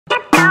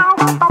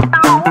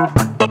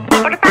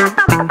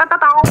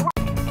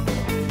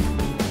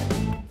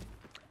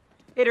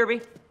Derby.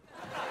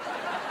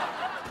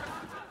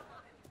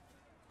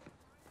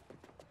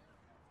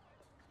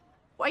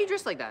 Why are you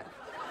dressed like that?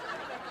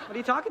 What are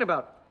you talking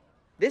about?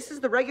 This is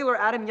the regular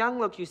Adam Young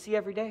look you see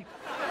every day.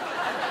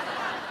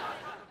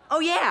 Oh,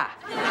 yeah.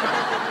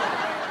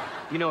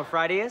 You know what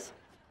Friday is?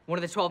 One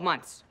of the 12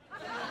 months.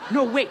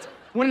 No, wait.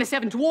 One of the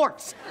 7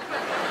 dwarfs.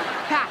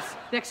 Pass.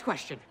 Next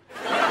question.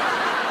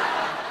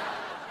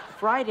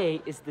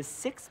 Friday is the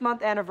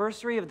 6-month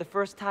anniversary of the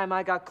first time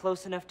I got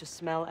close enough to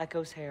smell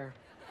Echo's hair.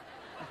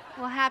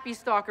 Well, happy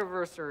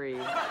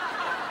stalkerversary.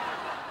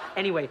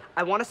 Anyway,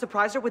 I want to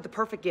surprise her with the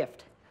perfect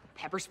gift.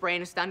 Pepper spray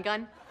and a stun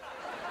gun?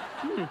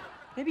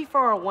 Maybe for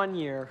our 1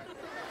 year.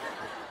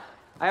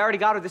 I already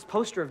got her this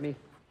poster of me.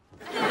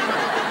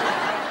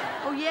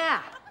 Oh,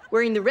 yeah.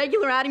 Wearing the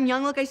regular Adam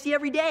Young look I see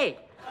every day.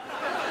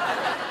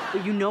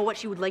 But you know what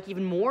she would like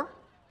even more?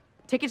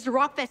 Tickets to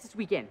Rockfest this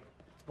weekend.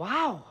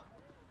 Wow.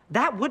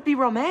 That would be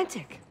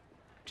romantic.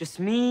 Just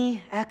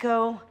me,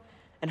 Echo,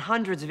 and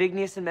hundreds of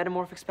igneous and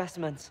metamorphic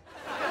specimens.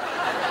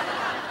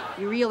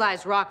 You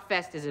realize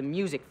Rockfest is a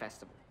music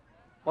festival.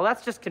 Well,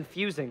 that's just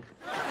confusing.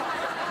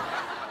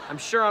 I'm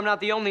sure I'm not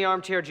the only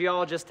armchair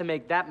geologist to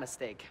make that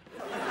mistake.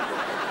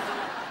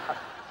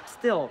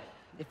 Still,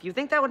 if you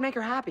think that would make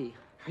her happy.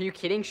 Are you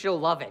kidding? She'll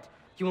love it.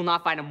 You will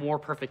not find a more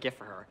perfect gift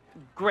for her.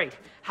 Great.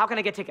 How can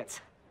I get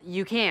tickets?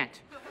 You can't.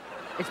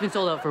 It's been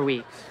sold out for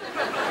weeks.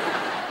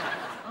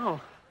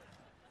 Oh.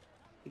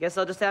 I guess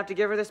I'll just have to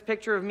give her this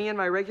picture of me in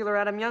my regular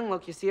Adam Young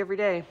look you see every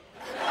day.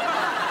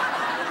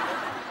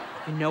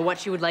 You know what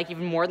she would like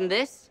even more than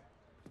this?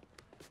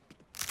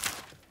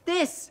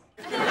 This!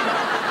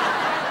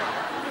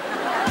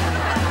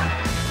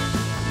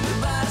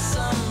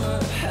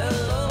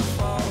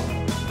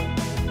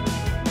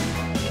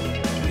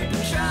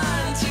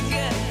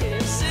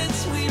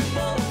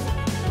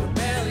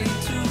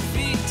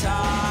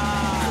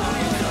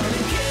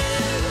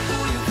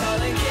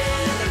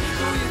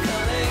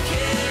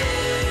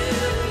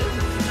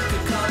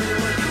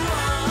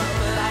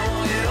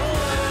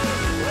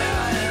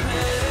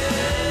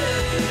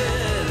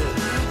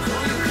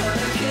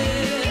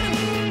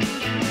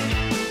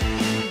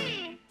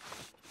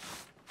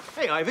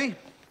 Hey, Ivy.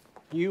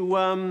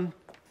 You,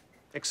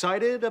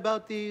 excited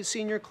about the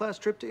senior class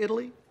trip to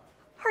Italy?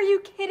 Are you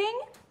kidding?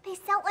 They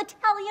sell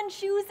Italian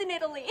shoes in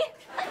Italy.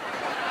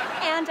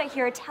 And I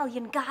hear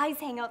Italian guys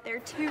hang out there,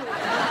 too.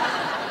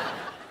 I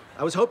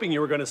was hoping you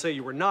were going to say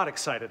you were not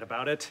excited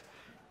about it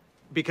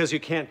because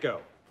you can't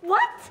go.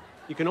 What?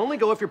 You can only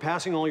go if you're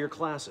passing all your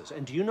classes.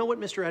 And do you know what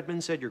Mr.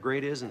 Edmonds said your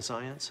grade is in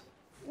science?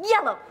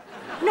 Yellow.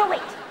 No,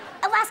 wait.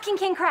 Alaskan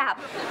king crab.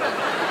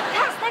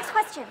 Pass, next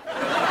question.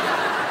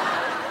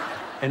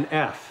 An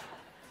F.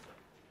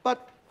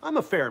 But I'm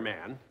a fair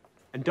man.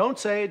 And don't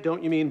say,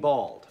 don't you mean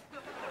bald.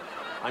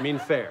 I mean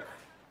fair.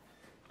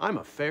 I'm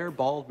a fair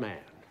bald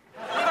man.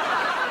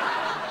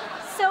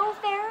 So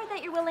fair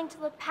that you're willing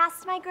to look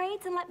past my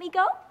grades and let me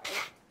go?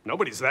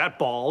 Nobody's that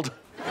bald.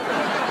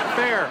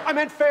 Fair. I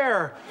meant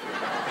fair.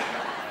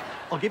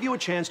 I'll give you a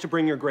chance to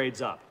bring your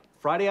grades up.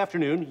 Friday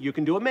afternoon, you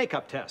can do a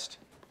makeup test.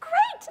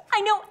 Great!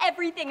 I know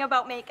everything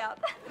about makeup.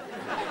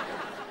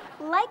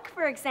 Like,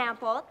 for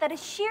example, that a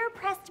sheer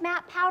pressed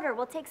matte powder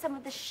will take some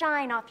of the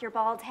shine off your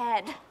bald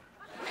head.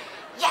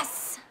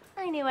 Yes!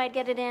 I knew I'd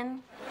get it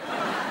in.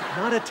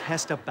 Not a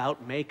test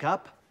about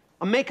makeup.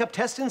 A makeup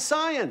test in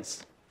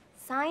science.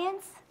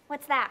 Science?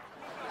 What's that?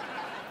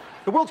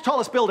 The world's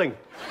tallest building.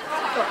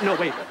 No,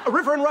 wait. A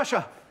river in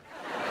Russia.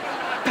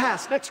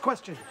 Pass. Next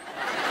question.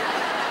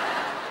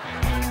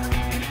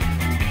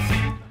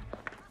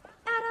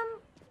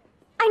 Adam,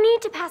 I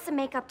need to pass a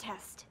makeup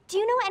test. Do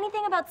you know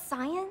anything about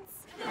science?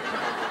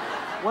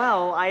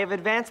 Well, I have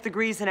advanced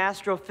degrees in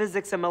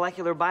astrophysics and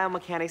molecular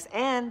biomechanics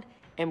and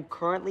am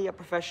currently a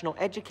professional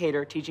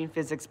educator teaching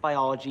physics,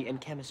 biology,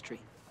 and chemistry.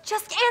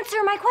 Just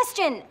answer my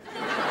question.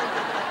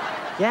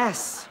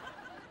 Yes,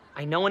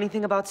 I know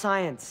anything about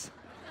science,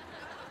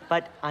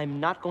 but I'm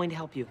not going to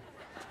help you.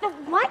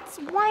 What?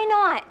 Why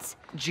not?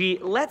 Gee,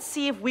 let's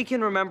see if we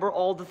can remember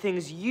all the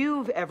things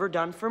you've ever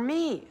done for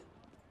me.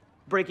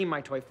 Breaking my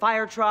toy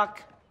fire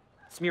truck,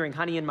 smearing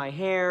honey in my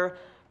hair,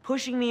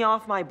 pushing me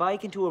off my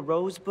bike into a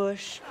rose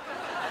bush.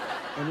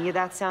 Any of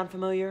that sound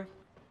familiar?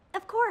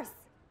 Of course.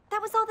 That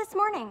was all this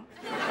morning.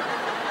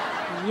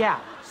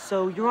 Yeah,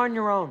 so you're on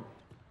your own.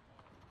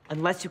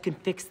 Unless you can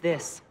fix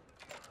this.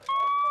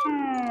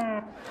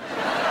 Darn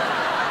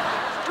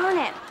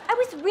it. I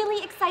was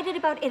really excited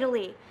about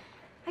Italy.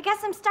 I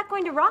guess I'm stuck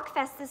going to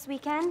Rockfest this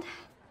weekend.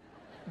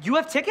 You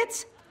have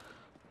tickets?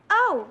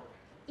 Oh,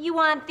 you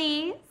want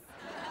these?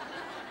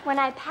 When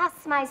I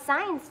pass my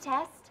science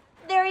test,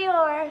 they're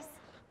yours.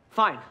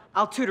 Fine,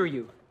 I'll tutor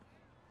you.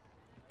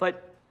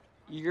 But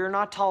you're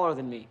not taller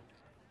than me.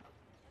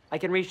 I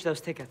can reach those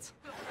tickets.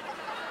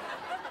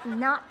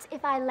 Not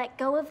if I let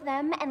go of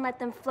them and let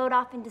them float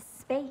off into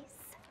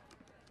space.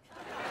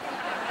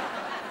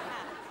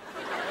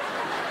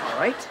 All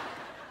right.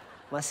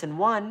 Lesson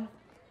 1,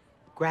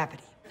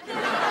 gravity.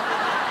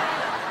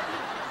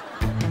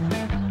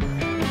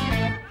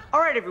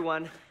 All right,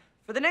 everyone.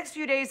 For the next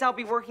few days, I'll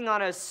be working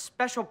on a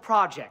special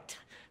project.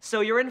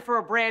 So you're in for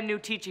a brand new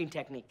teaching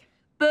technique.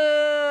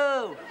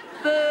 Boo!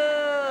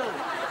 Boo!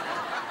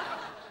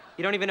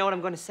 You don't even know what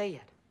I'm going to say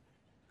yet.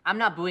 I'm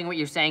not booing what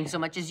you're saying so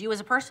much as you as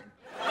a person.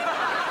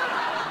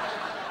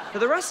 For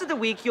the rest of the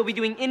week, you'll be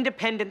doing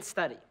independent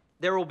study.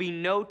 There will be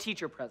no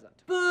teacher present.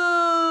 Boo!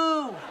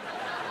 I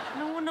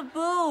don't want to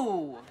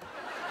boo.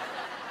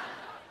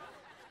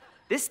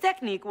 This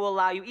technique will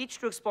allow you each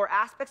to explore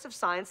aspects of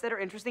science that are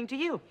interesting to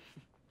you.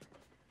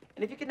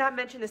 And if you could not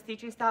mention this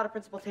teaching style to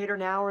Principal Tater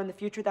now or in the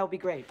future, that would be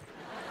great.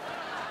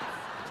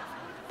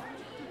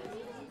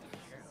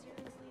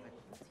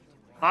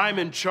 I'm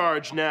in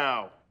charge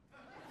now.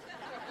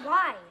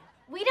 Why?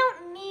 We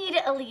don't need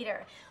a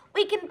leader.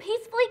 We can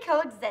peacefully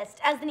coexist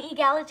as an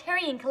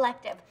egalitarian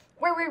collective,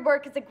 where we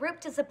work as a group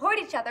to support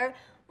each other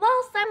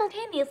while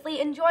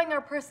simultaneously enjoying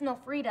our personal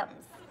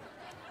freedoms.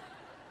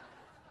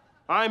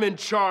 I'm in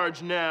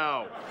charge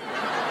now.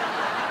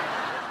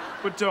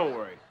 But don't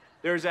worry.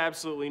 There's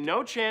absolutely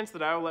no chance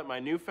that I will let my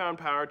newfound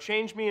power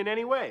change me in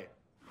any way.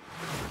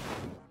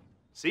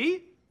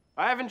 See?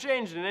 I haven't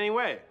changed in any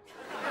way.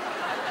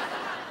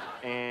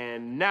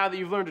 And now that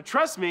you've learned to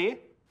trust me,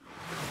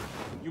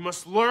 you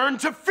must learn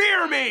to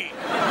fear me!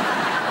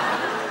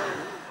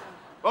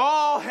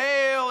 All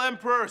hail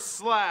Emperor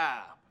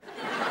Slab!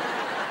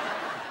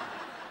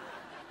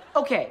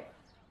 Okay,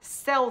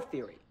 cell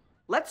theory.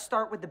 Let's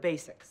start with the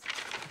basics.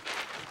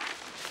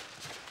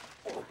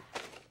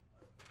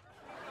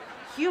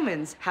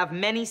 Humans have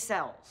many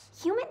cells.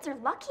 Humans are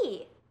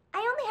lucky. I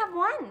only have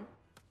one.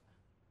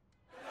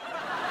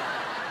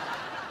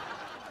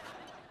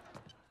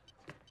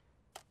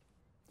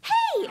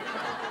 Hey!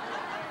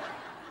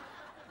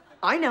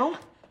 I know.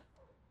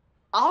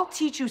 I'll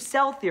teach you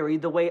cell theory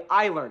the way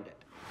I learned it.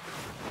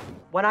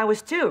 When I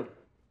was 2.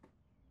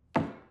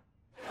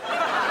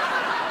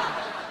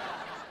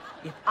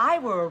 If I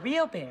were a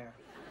real bear,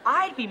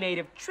 I'd be made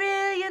of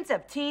trillions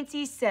of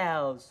teensy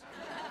cells.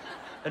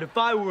 And if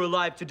I were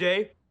alive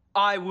today,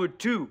 I would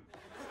too.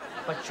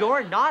 But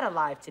you're not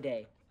alive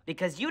today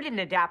because you didn't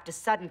adapt to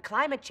sudden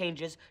climate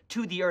changes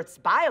to the Earth's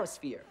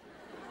biosphere.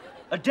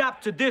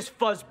 Adapt to this,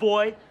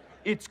 fuzzboy.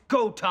 It's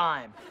go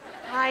time.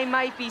 I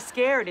might be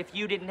scared if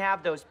you didn't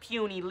have those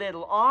puny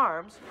little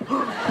arms.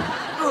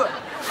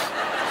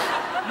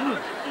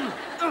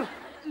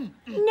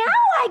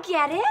 Now I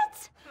get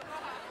it!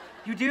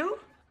 You do?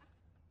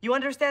 You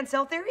understand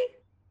cell theory?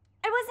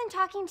 I wasn't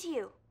talking to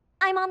you.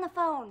 I'm on the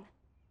phone.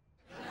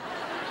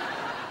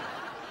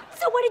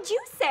 So what did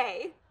you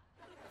say?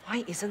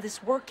 Why isn't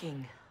this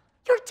working?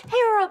 You're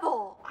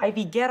terrible.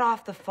 Ivy, get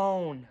off the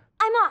phone.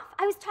 I'm off.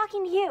 I was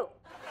talking to you.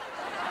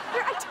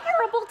 You're a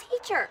terrible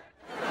teacher.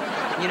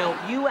 You know,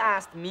 you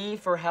asked me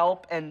for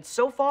help, and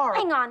so far...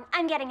 Hang on.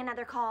 I'm getting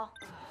another call.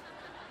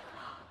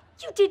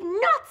 You did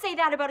not say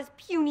that about his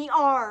puny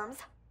arms.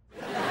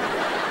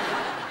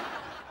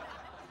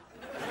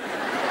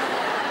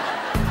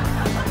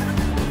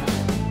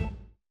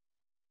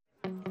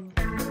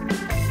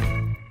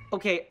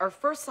 Okay, our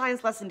first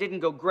science lesson didn't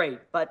go great,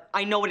 but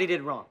I know what I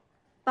did wrong.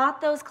 Bought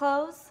those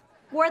clothes?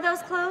 Wore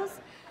those clothes?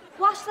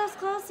 Washed those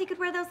clothes so you could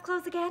wear those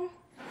clothes again?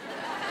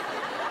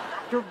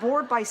 You're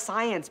bored by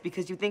science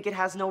because you think it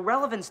has no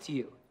relevance to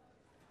you.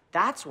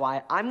 That's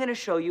why I'm gonna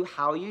show you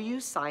how you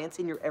use science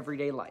in your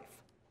everyday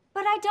life.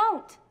 But I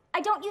don't.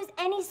 I don't use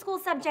any school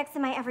subjects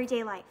in my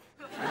everyday life.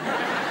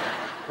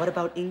 What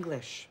about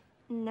English?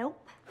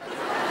 Nope.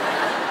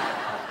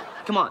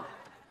 Come on,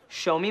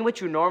 show me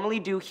what you normally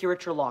do here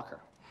at your locker.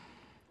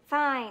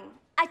 Fine.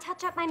 I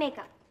touch up my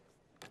makeup.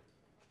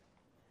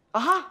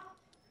 Aha!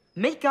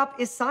 Makeup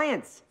is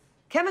science.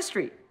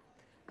 Chemistry.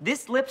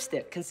 This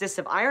lipstick consists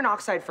of iron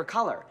oxide for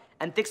color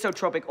and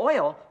thixotropic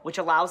oil, which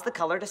allows the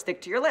color to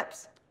stick to your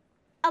lips.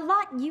 A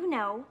lot you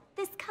know.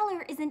 This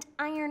color isn't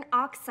iron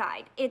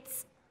oxide.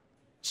 It's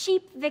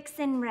cheap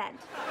Vixen red.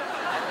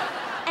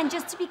 And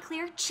just to be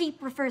clear,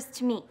 cheap refers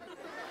to me.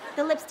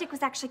 The lipstick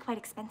was actually quite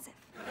expensive.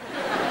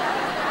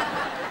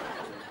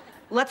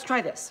 Let's try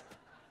this.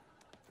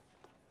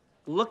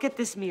 Look at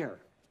this mirror.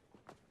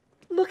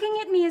 Looking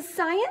at me is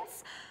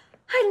science?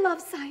 I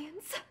love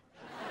science.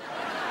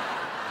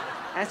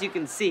 As you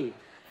can see,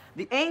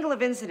 the angle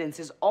of incidence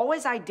is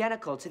always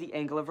identical to the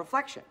angle of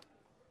reflection.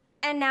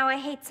 And now I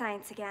hate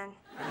science again.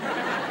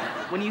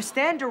 When you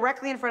stand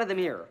directly in front of the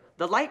mirror,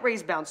 the light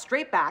rays bounce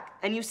straight back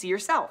and you see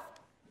yourself.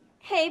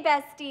 Hey,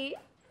 bestie.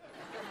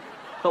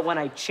 But when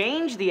I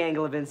change the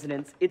angle of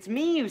incidence, it's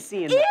me you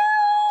see in the... Ew!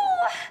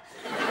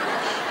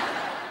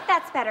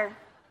 That's better.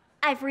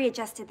 I've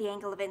readjusted the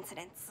angle of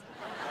incidence.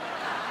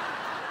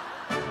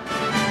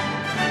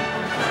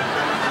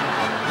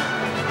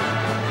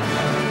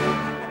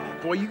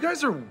 Boy, you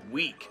guys are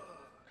weak.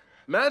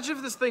 Imagine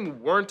if this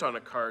thing weren't on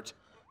a cart.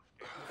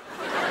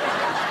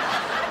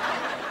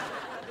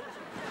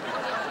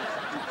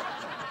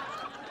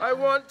 I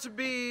want to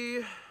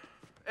be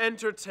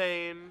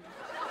entertained.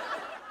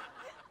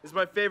 Is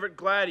my favorite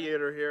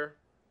gladiator here?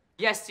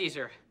 Yes,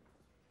 Caesar.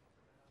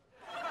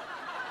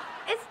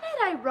 Isn't it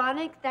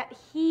ironic that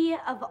he,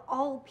 of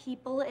all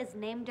people, is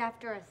named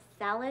after a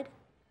salad?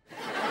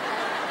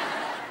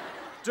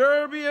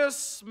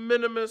 Derbius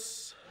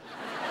Minimus.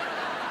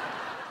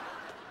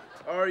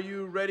 Are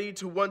you ready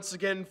to once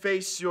again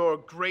face your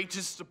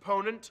greatest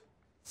opponent?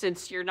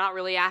 Since you're not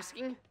really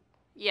asking,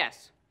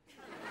 yes.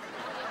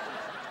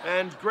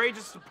 And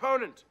greatest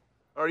opponent,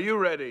 are you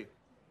ready?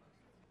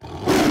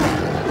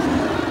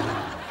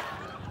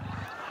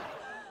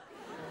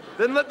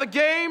 Then let the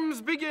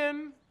games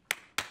begin.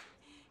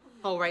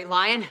 All right,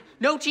 Lion,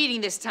 no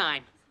cheating this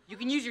time. You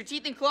can use your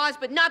teeth and claws,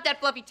 but not that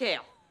fluffy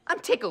tail. I'm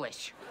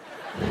ticklish.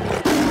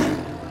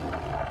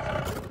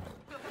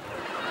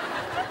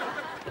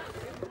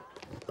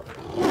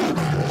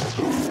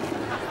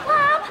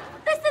 Slab,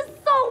 this is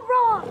so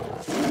wrong.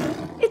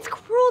 It's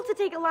cruel to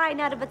take a lion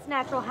out of its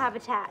natural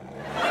habitat.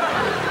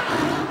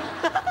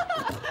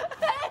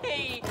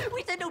 Hey,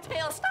 we said no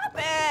tail, stop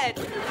it!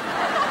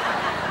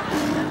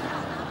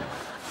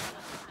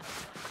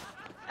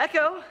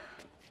 Echo,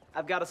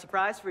 I've got a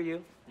surprise for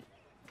you.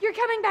 You're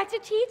coming back to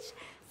teach,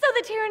 so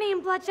the tyranny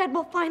and bloodshed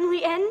will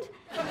finally end?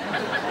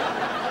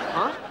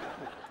 Huh?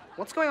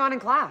 What's going on in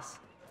class?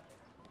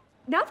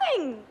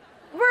 Nothing.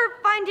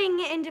 We're finding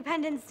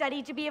independent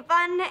study to be a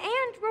fun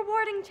and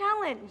rewarding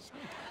challenge.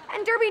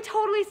 And Derby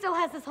totally still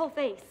has his whole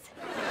face.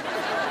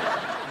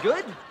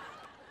 Good.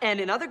 And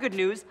in other good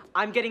news,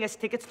 I'm getting us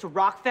tickets to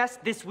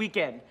Rockfest this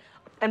weekend.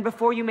 And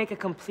before you make a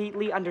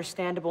completely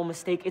understandable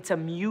mistake, it's a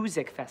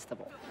music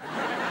festival.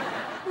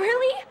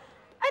 Really?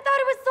 I thought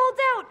it was sold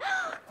out.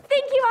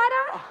 Thank you,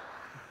 Adam.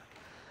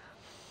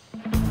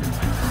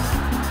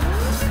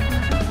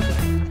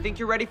 Think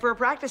you're ready for a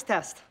practice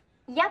test?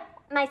 Yep,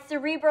 my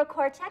cerebral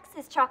cortex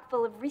is chock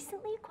full of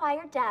recently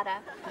acquired data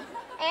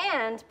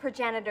and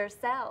progenitor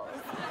cells.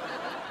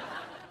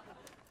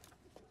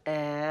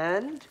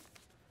 And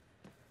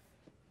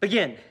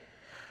begin.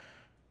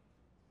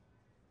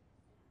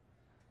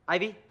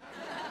 Ivy?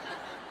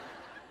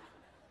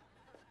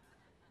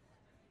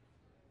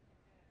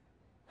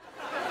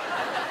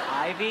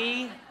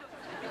 Ivy?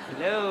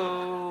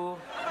 Hello?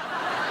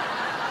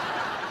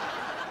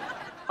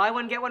 Buy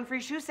one, get one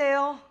free shoe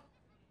sale.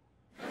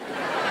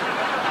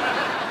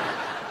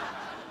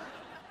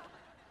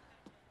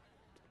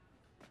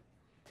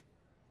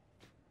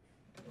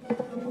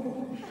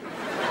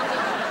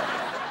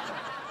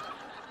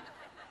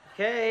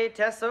 Okay,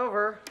 test's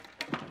over.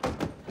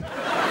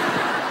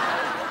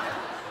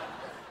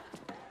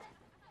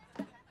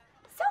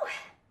 So,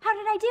 how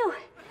did I do?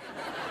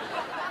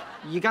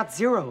 You got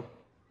 0.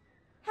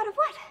 Out of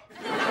what?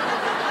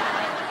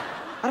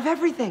 Out of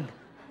everything.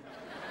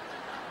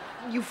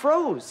 You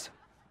froze.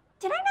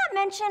 Did I not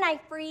mention I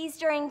freeze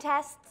during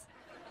tests?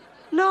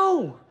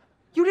 No,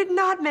 you did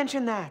not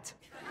mention that.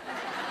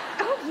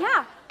 Oh,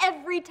 yeah,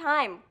 every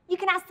time. You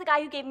can ask the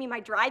guy who gave me my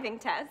driving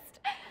test.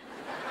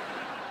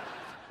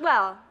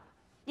 Well,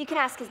 you can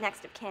ask his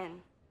next of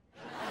kin.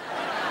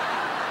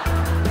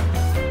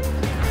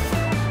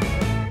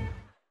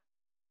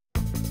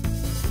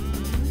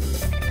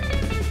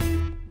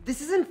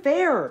 This isn't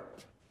fair.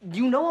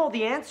 You know all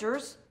the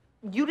answers.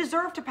 You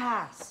deserve to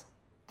pass.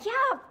 Yeah,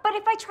 but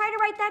if I try to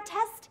write that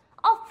test,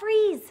 I'll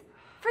freeze.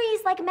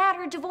 Freeze like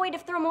matter devoid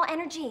of thermal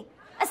energy.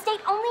 A state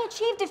only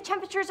achieved if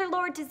temperatures are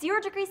lowered to 0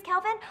 degrees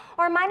Kelvin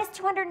or minus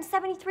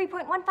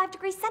 273.15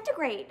 degrees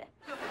centigrade.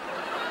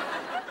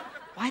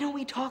 Why don't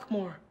we talk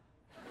more?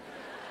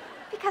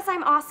 Because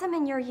I'm awesome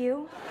and you're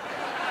you.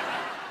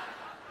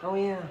 Oh,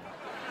 yeah.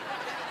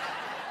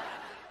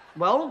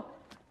 Well,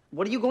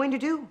 what are you going to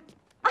do?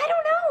 I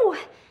don't know.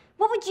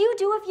 What would you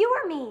do if you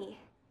were me?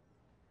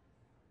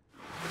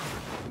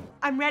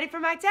 I'm ready for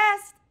my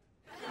test.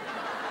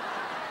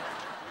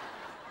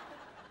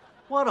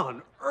 What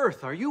on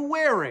earth are you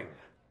wearing?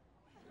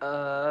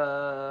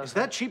 Is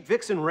that cheap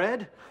Vixen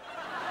red?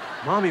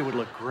 Mommy would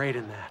look great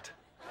in that.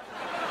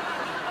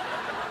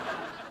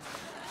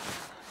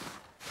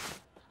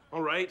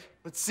 All right,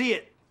 let's see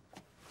it.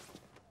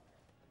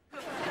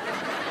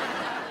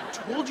 I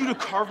told you to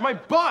carve my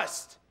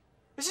bust.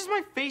 This is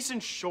my face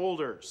and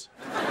shoulders.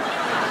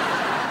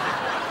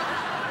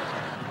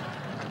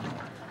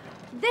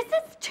 This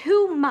is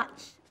too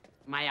much.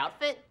 My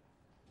outfit?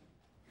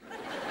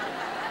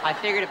 I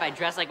figured if I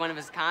dressed like one of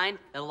his kind,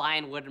 the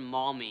lion wouldn't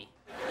maul me.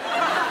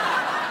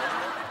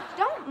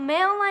 Don't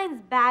male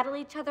lions battle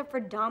each other for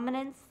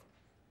dominance?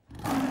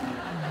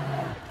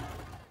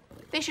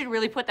 They should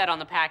really put that on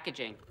the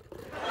packaging.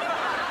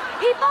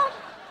 People,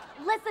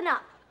 listen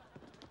up.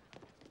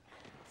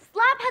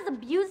 Slab has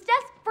abused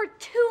us for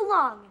too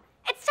long.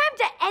 It's time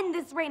to end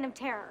this reign of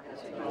terror.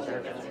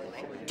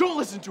 Don't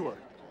listen to her.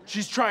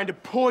 She's trying to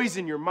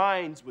poison your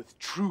minds with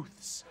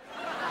truths.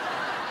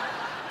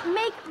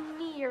 Make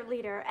me your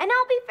leader, and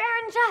I'll be fair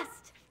and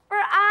just, for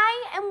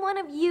I am one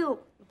of you.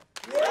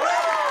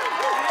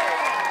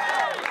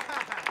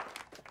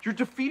 You're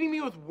defeating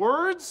me with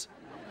words?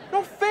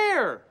 No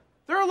fair.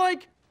 There are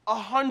like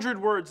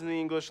 100 words in the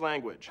English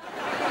language.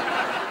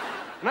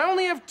 And I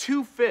only have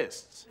 2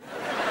 fists.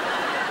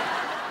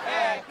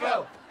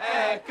 Echo,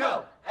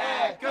 echo,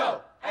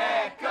 echo,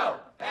 echo,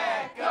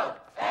 echo.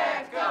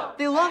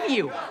 They love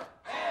you.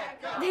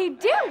 They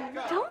do,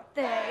 don't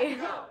they?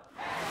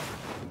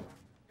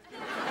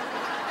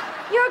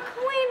 Your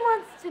queen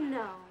wants to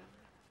know,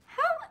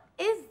 how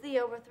is the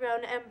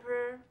overthrown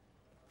emperor?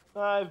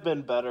 I've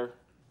been better.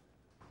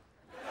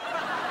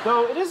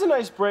 Though it is a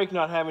nice break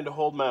not having to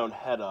hold my own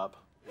head up.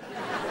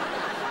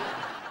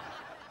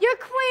 Your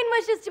queen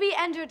wishes to be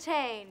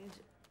entertained.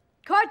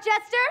 Court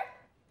jester?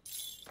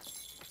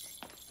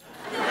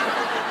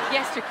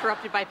 Yes, you're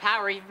corrupted by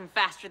power even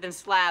faster than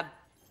Slab.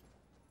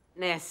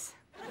 Ness.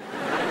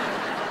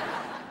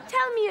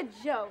 Tell me a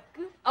joke.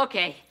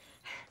 Okay.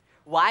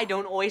 Why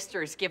don't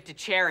oysters give to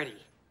charity?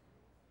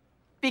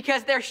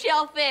 Because they're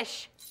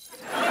shellfish.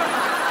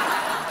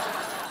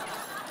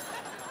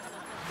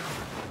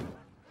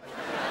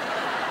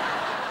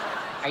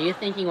 Are you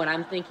thinking what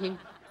I'm thinking?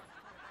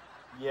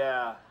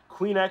 Yeah,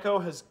 Queen Echo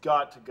has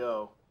got to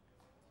go.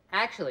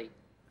 Actually,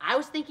 I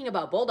was thinking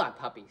about bulldog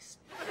puppies.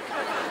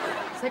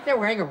 It's like they're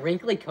wearing a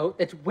wrinkly coat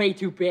that's way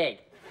too big.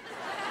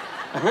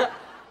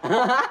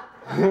 How's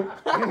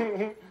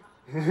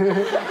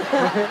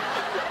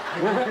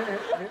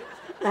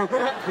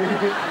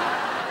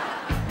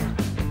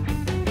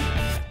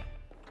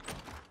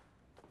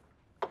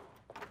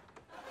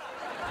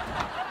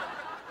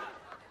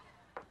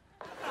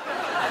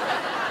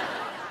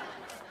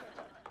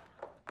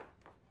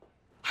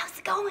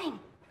it going?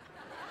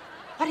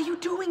 What are you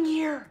doing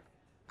here?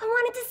 I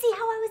wanted to see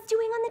how I was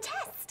doing on the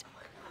test.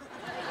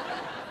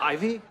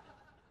 Ivy?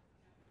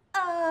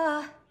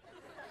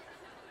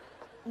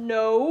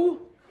 No.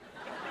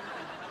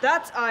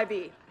 That's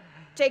Ivy,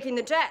 taking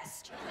the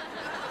test.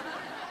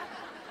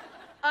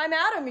 I'm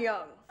Adam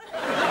Young.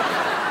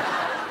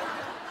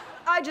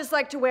 I just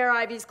like to wear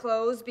Ivy's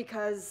clothes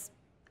because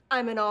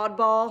I'm an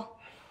oddball.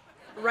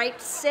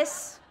 Right,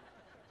 sis?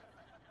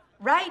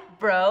 Right,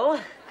 bro.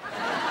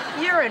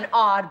 You're an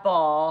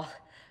oddball.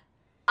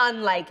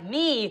 Unlike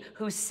me,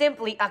 who's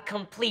simply a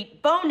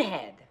complete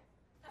bonehead.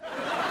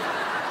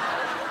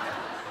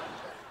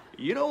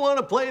 You don't want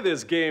to play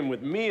this game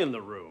with me in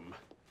the room.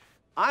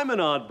 I'm an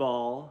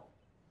oddball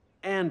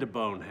and a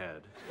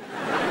bonehead.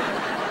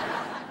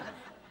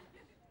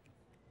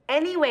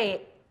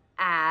 Anyway,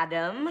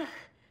 Adam,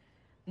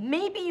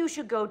 maybe you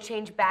should go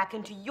change back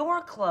into your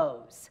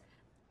clothes.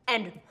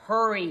 And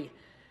hurry.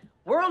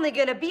 We're only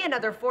gonna be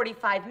another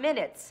 45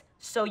 minutes,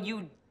 so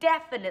you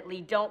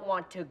definitely don't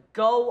want to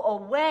go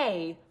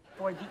away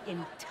for the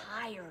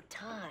entire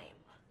time.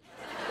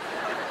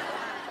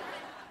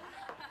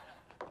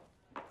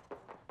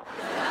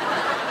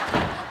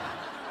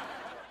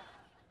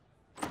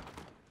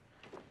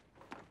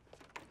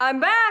 I'm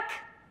back.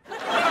 Was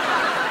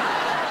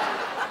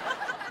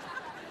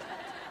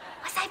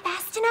I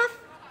fast enough?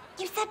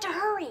 You said to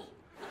hurry.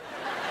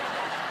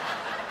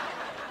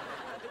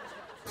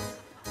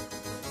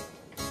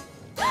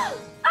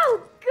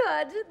 Oh,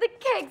 good. The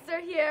cakes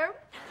are here.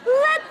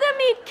 Let them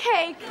eat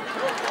cake.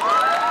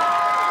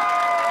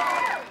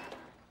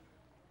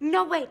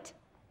 No, wait.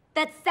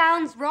 That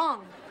sounds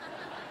wrong.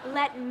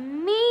 Let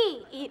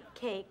me eat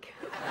cake.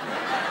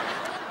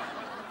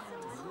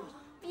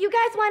 You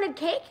guys wanted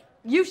cake?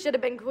 You should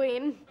have been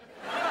queen.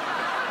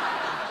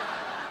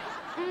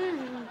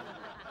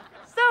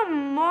 So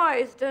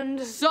moist and...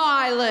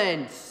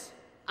 Silence!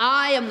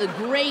 I am the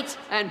great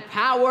and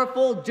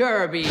powerful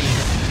Derby.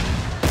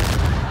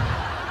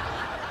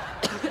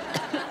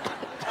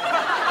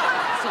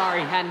 Sorry,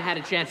 hadn't had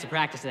a chance to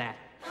practice that.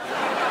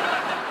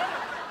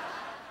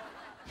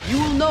 You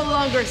will no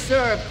longer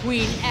serve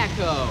Queen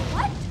Echo.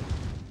 What?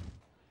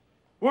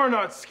 We're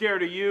not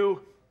scared of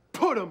you.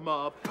 Put 'em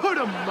up, put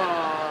 'em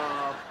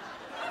up.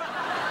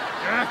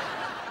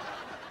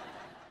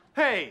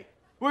 Hey,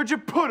 where'd you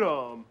put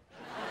 'em?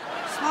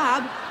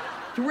 Slab,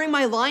 you're wearing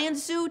my lion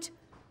suit?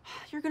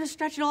 You're gonna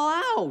stretch it all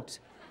out.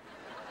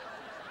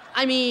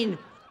 I mean,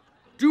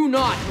 do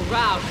not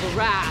arouse the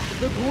wrath of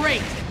the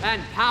great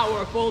and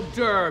powerful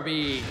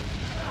Derby.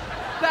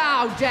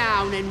 Bow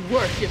down and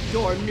worship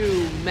your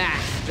new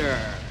master.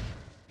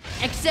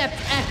 Except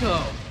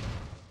Echo.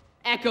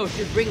 Echo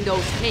should bring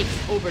those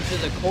cakes over to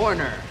the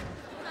corner.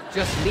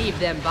 Just leave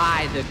them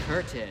by the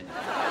curtain.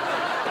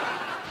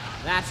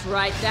 That's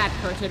right, that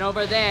curtain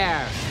over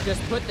there.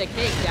 Just put the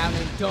cake down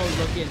and don't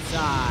look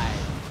inside.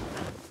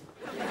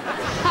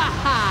 Ha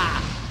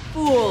ha!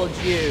 Fooled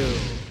you.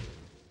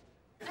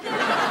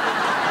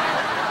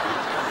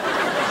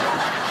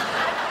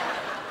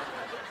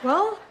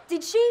 Well,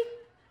 did she?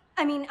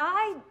 I mean,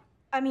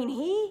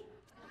 he?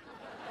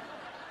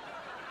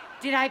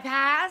 Did I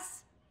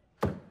pass?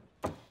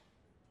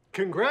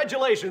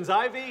 Congratulations,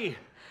 Ivy.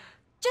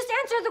 Just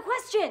answer the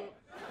question.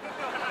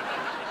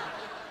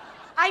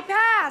 I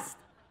passed.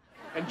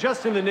 And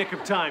just in the nick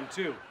of time,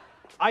 too.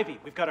 Ivy,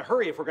 we've got to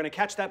hurry if we're going to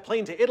catch that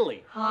plane to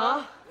Italy.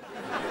 Huh?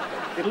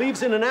 It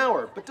leaves in an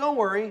hour, but don't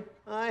worry.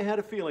 I had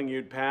a feeling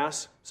you'd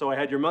pass, so I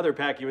had your mother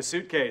pack you a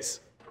suitcase.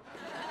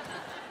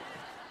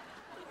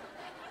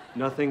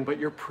 Nothing but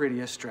your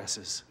prettiest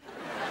dresses.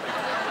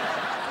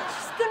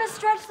 She's gonna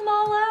stretch them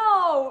all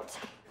out.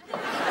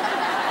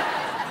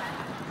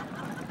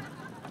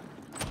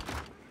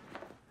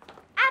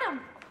 Adam,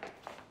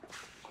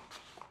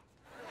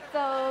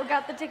 So,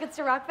 got the tickets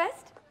to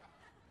Rockfest?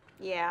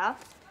 Yeah.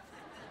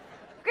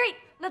 Great,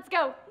 let's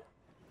go.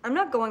 I'm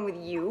not going with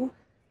you.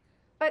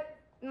 But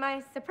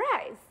my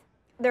surprise.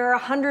 There are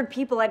 100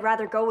 people I'd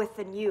rather go with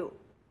than you.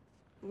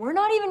 We're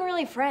not even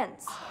really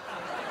friends.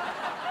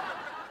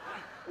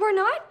 We're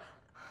not?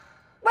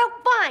 Well,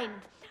 fine.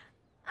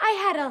 I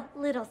had a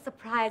little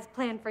surprise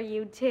planned for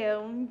you,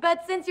 too.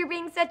 But since you're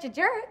being such a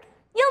jerk,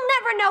 you'll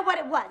never know what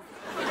it was.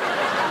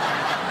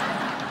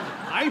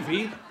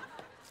 Ivy?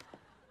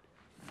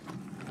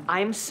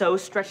 I'm so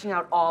stretching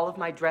out all of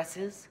my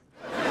dresses.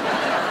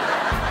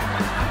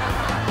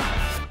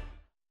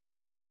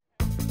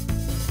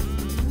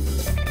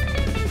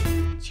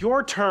 It's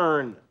your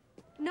turn.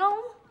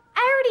 No,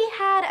 I already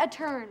had a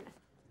turn.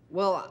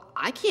 Well,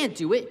 I can't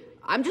do it.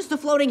 I'm just a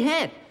floating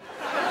head.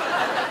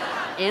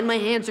 And my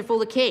hands are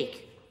full of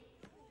cake.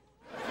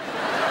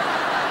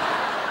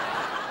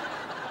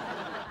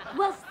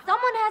 Well,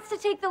 someone has to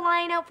take the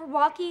lion out for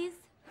walkies.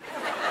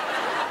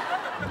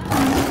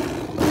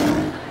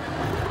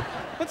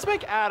 Let's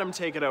make Adam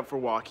take it out for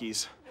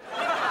walkies.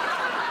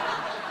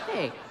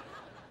 Hey,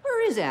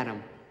 where is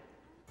Adam?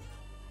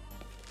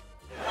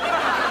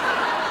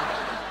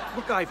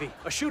 Look, Ivy,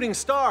 a shooting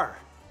star.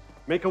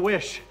 Make a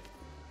wish.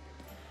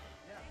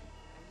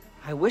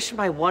 I wish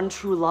my one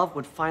true love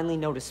would finally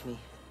notice me.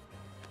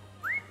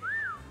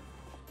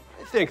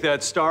 I think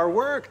that star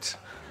worked.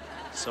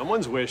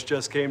 Someone's wish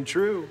just came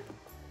true.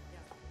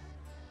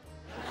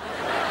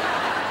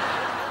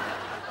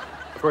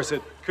 Of course,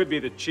 it could be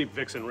the cheap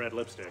Vixen red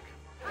lipstick.